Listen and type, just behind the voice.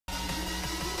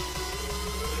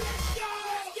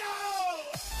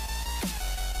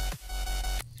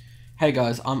Hey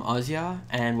guys, I'm Ausyarr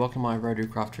and welcome to my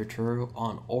Rotarycraft tutorial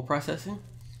on ore processing.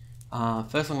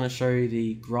 First I'm going to show you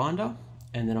the grinder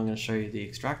and then I'm going to show you the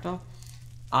extractor.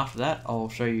 After that I'll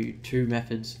show you two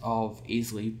methods of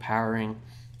easily powering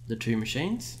the two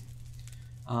machines.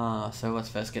 So let's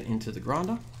first get into the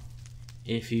grinder.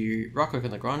 If you right click on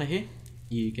the grinder here,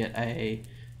 you get a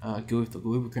GUI with the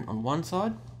lubricant on one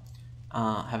side,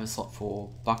 have a slot for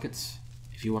buckets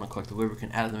if you want to collect the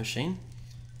lubricant out of the machine,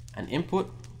 an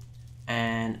input,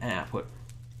 and an output.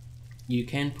 You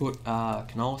can put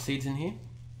canola seeds in here.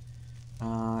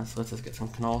 So let's just get some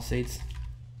canola seeds.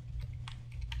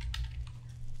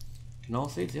 Canola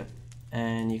seeds, yep.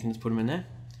 And you can just put them in there,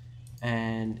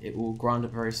 and it will grind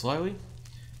it very slowly.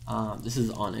 This is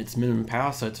on its minimum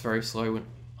power, so it's very slow when,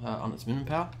 on its minimum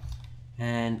power.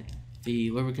 And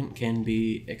the lubricant can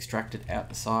be extracted out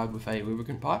the side with a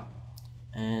lubricant pipe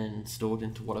and stored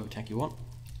into whatever tank you want.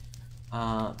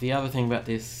 The other thing about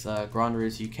this grinder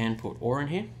is you can put ore in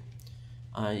here.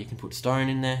 You can put stone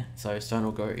in there, so stone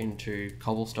will go into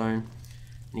cobblestone,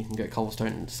 and you can go cobblestone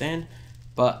into sand.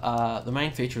 But the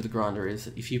main feature of the grinder is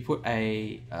that if you put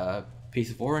a piece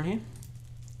of ore in here,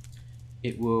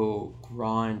 it will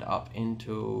grind up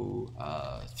into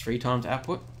 3 times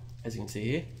output, as you can see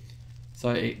here.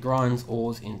 So it grinds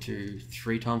ores into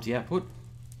 3 times the output,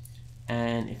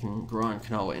 and it can grind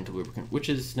canola into lubricant, which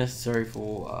is necessary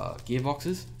for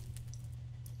gearboxes.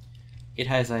 It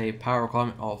has a power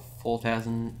requirement of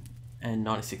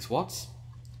 4096 watts,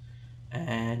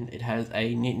 and it has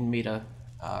a Newton meter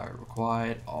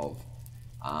required of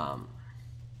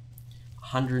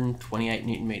 128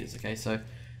 Newton meters. Okay, so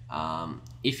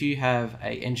if you have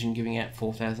a engine giving out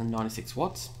 4096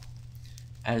 watts,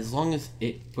 as long as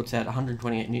it puts out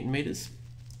 128 Newton meters,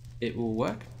 it will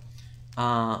work.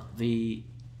 The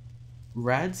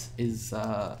rads is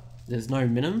there's no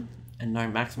minimum and no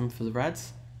maximum for the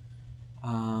rads,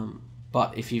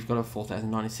 but if you've got a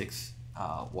 4096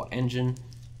 watt engine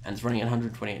and it's running at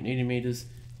 128 Newton meters,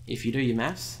 if you do your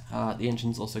maths, the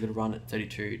engine's also going to run at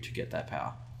 32 to get that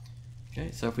power.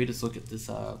 Okay, so if we just look at this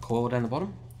coil down the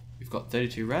bottom, we've got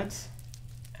 32 rads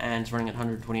and it's running at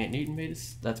 128 Newton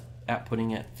meters. That's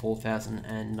outputting at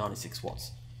 4096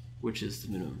 watts, which is the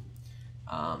minimum.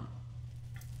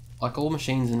 Like all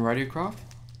machines in Rotarycraft,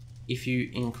 if you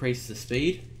increase the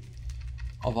speed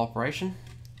of operation,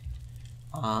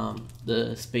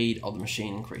 the speed of the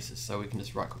machine increases. So we can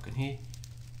just right click in here,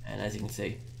 and as you can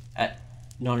see, at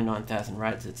 99,000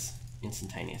 rads, it's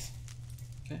instantaneous.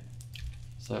 Okay,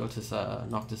 so let's just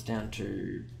knock this down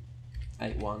to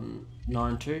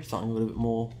 8192, something a little bit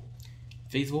more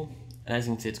feasible. And as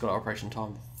you can see, it's got an operation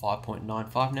time of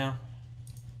 5.95 now.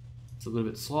 It's a little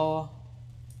bit slower,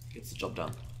 gets the job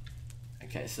done.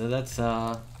 Okay, so that's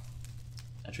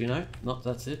actually no, not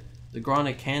that's it. The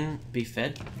grinder can be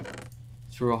fed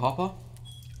through a hopper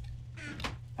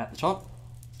at the top,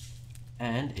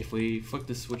 and if we flick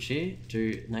the switch here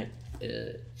to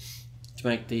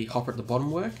make the hopper at the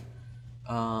bottom work,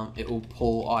 it will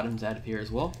pull items out of here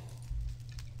as well,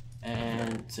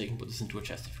 and so you can put this into a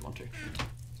chest if you want to.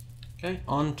 Okay,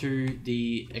 on to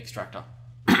the extractor.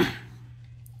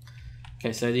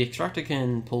 Okay, so the extractor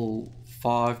can pull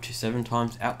 5 to 7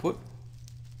 times output.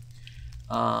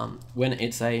 When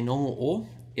it's a normal ore,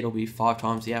 it'll be 5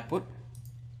 times the output.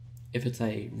 If it's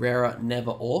a rarer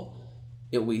never ore,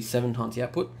 it'll be 7 times the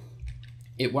output.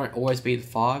 It won't always be the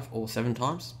 5 or 7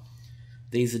 times.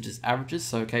 These are just averages,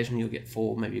 so occasionally you'll get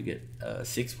 4, maybe you'll get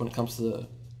 6 when it comes to the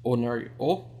ordinary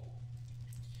ore.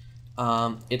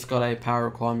 It's got a power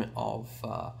requirement of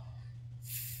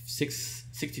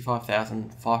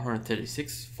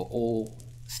 65,536 for all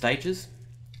stages.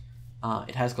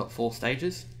 It has got 4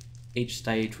 stages, each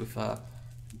stage with a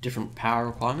different power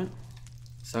requirement.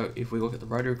 So if we look at the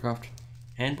Rotarycraft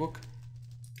handbook,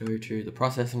 go to the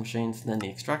processing machines and then the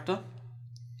extractor.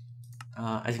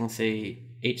 As you can see,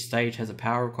 each stage has a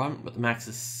power requirement, but the max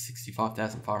is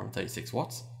 65,536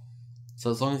 watts. So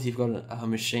as long as you've got a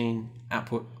machine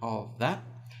output of that,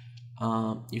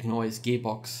 you can always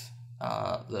gearbox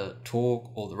the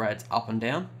torque or the rads up and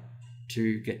down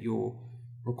to get your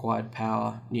required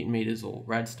power, Newton meters or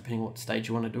rads, depending on what stage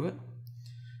you want to do it.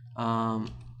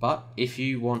 But if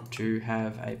you want to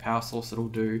have a power source that will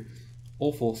do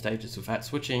all 4 stages without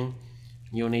switching,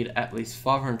 you'll need at least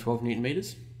 512 Newton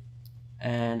meters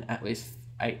and at least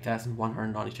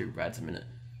 8,192 rads a minute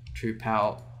to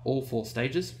power all 4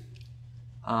 stages.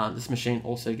 This machine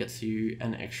also gets you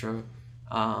an extra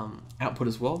output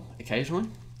as well, occasionally.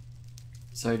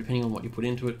 So depending on what you put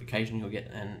into it, occasionally you'll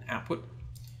get an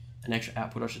extra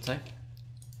output I should say.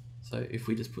 So if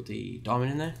we just put the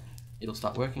diamond in there, it'll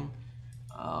start working.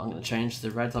 I'm going to change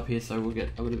the rads up here so we'll get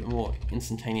a little bit more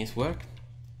instantaneous work.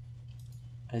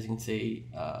 As you can see,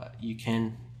 you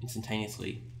can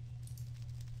instantaneously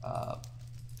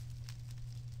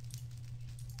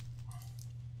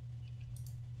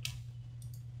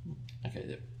okay,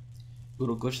 the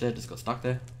little glitch there just got stuck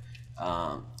there.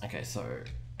 Okay, so,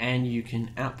 and you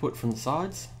can output from the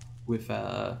sides with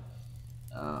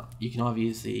you can either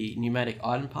use the pneumatic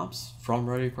item pumps from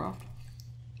Rotarycraft,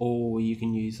 or you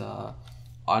can use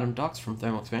item ducts from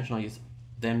thermal expansion. I use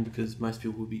them because most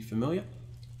people will be familiar.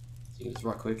 So you just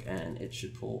right click and it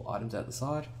should pull items out the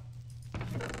side.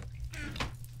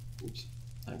 Oops,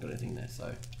 I haven't got anything there,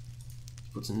 so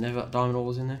put some diamond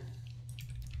ores in there,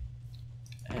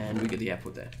 and we get the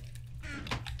output there.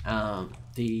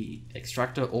 The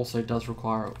extractor also does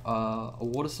require a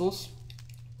water source,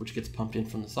 which gets pumped in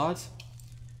from the sides.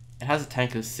 It has a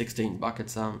tank of 16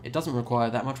 buckets. It doesn't require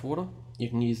that much water. You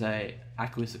can use a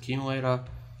aqueous accumulator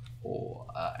or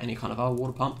any kind of other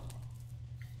water pump.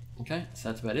 Okay, so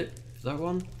that's about it for that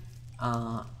one.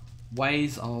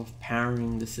 Ways of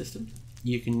powering the system.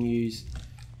 You can use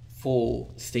 4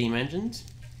 steam engines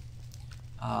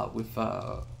with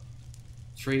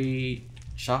 3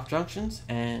 shaft junctions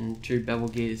and 2 bevel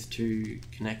gears to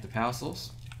connect the power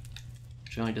source,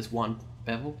 which only does 1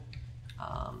 bevel.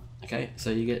 Okay, so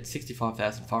you get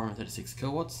 65,536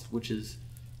 kilowatts, which is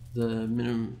the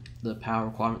minimum, the power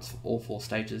requirements for all 4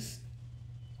 stages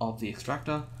of the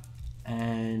extractor,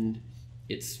 and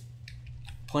it's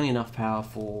plenty enough power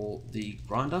for the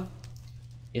grinder.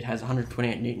 It has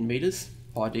 128 Newton meters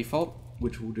by default,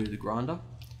 which will do the grinder.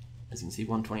 As you can see,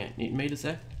 128 Newton meters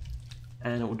there,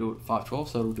 and it will do it 512,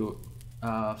 so it will do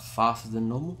it faster than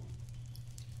normal.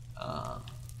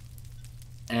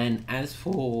 And as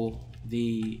for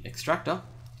the extractor,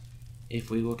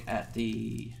 if we look at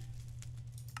the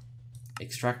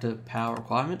extractor power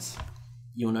requirements,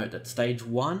 you'll note that stage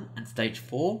 1 and stage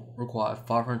 4 require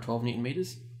 512 Newton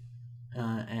meters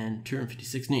and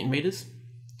 256 Newton meters.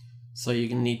 So you're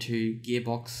going to need to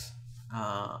gearbox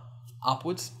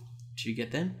upwards to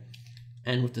get them.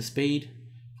 And with the speed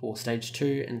for stage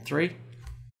 2 and 3,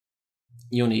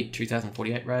 you'll need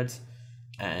 2048 rads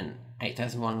and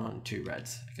 8102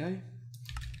 rads. Okay.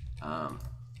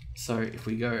 So if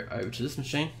we go over to this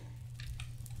machine,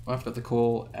 I've got the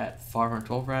core at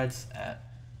 512 rads at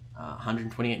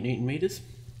 128 Newton meters,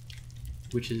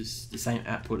 which is the same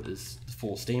output as the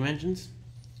 4 steam engines.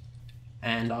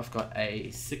 And I've got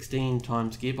a 16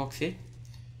 times gearbox here,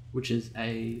 which is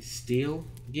a steel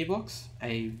gearbox.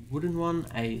 A wooden one,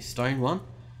 a stone one,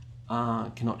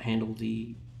 cannot handle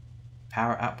the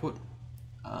power output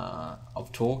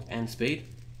of torque and speed.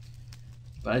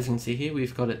 But as you can see here,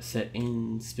 we've got it set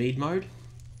in speed mode.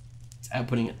 It's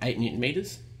outputting at 8 Newton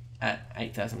meters at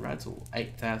 8,000 rads, or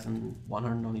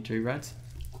 8,192 rads,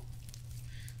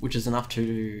 which is enough to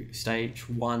do stage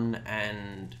 1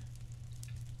 and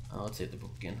let's see the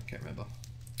book again, I can't remember.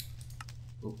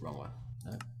 Oh, wrong one.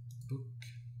 No, book,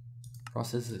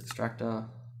 process extractor.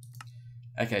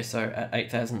 Okay, so at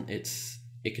 8,000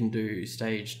 it can do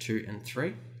stage 2 and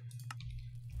 3.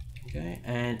 Okay,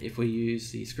 and if we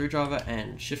use the screwdriver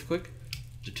and shift click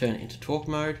to turn it into torque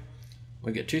mode,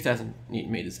 we get 2,000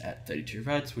 Newton meters at 32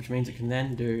 rads, which means it can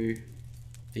then do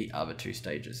the other 2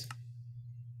 stages,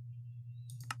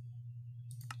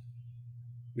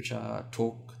 which are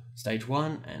torque stage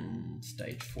 1 and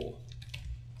stage 4.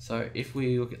 So if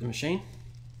we look at the machine,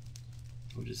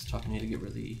 we'll just type in here to get rid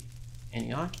of the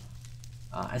NEI.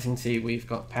 As you can see, we've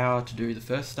got power to do the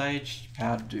first stage,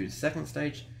 power to do the second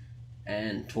stage,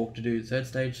 and torque to do the third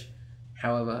stage.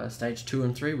 However, stage 2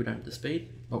 and 3 we don't have the speed,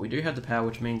 but we do have the power,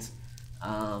 which means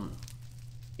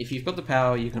if you've got the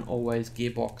power, you can always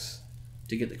gearbox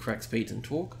to get the correct speeds and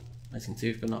torque. As you can see,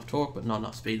 we've got enough torque but not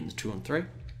enough speed in the 2 and 3.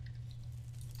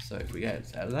 So if we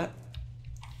get out of that,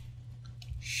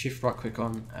 shift right click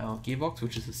on our gearbox,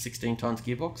 which is a 16 times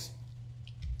gearbox,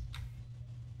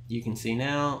 you can see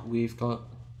now we've got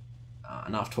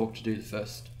enough torque to do the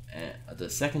first, the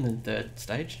second and third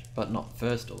stage, but not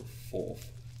first or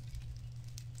fourth.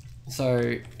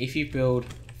 So if you build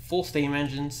 4 steam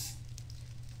engines,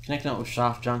 connect them up with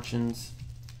shaft junctions,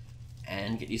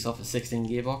 and get yourself a 16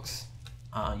 gearbox,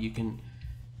 you can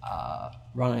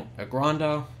run a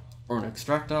grinder or an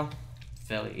extractor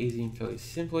fairly easy and fairly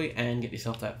simply, and get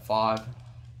yourself that 5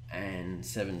 and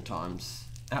 7 times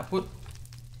output.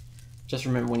 Just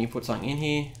remember, when you put something in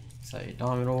here, say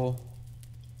diamond ore,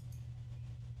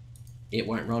 it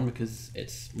won't run because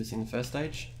it's missing the first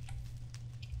stage.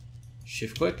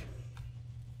 Shift click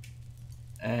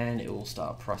and it will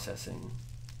start processing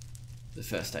the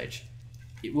first stage.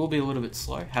 It will be a little bit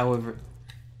slow, however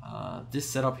This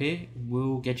setup here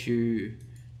will get you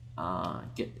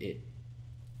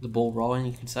the ball rolling,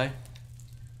 you can say,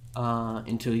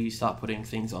 until you start putting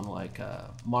things on like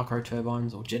micro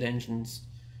turbines or jet engines,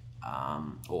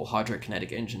 or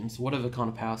hydrokinetic engines, whatever kind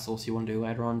of power source you want to do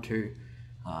later on to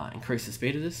increase the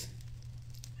speed of this.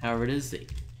 However, it is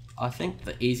I think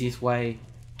the easiest way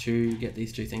to get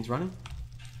these two things running.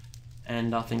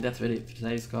 And I think that's about it for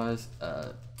today's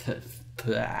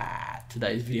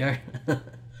today's video.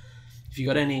 If you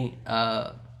got any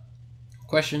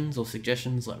questions or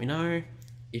suggestions, let me know.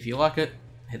 If you like it,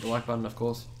 hit the like button, of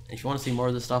course. If you want to see more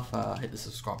of this stuff, hit the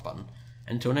subscribe button.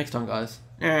 Until next time, guys.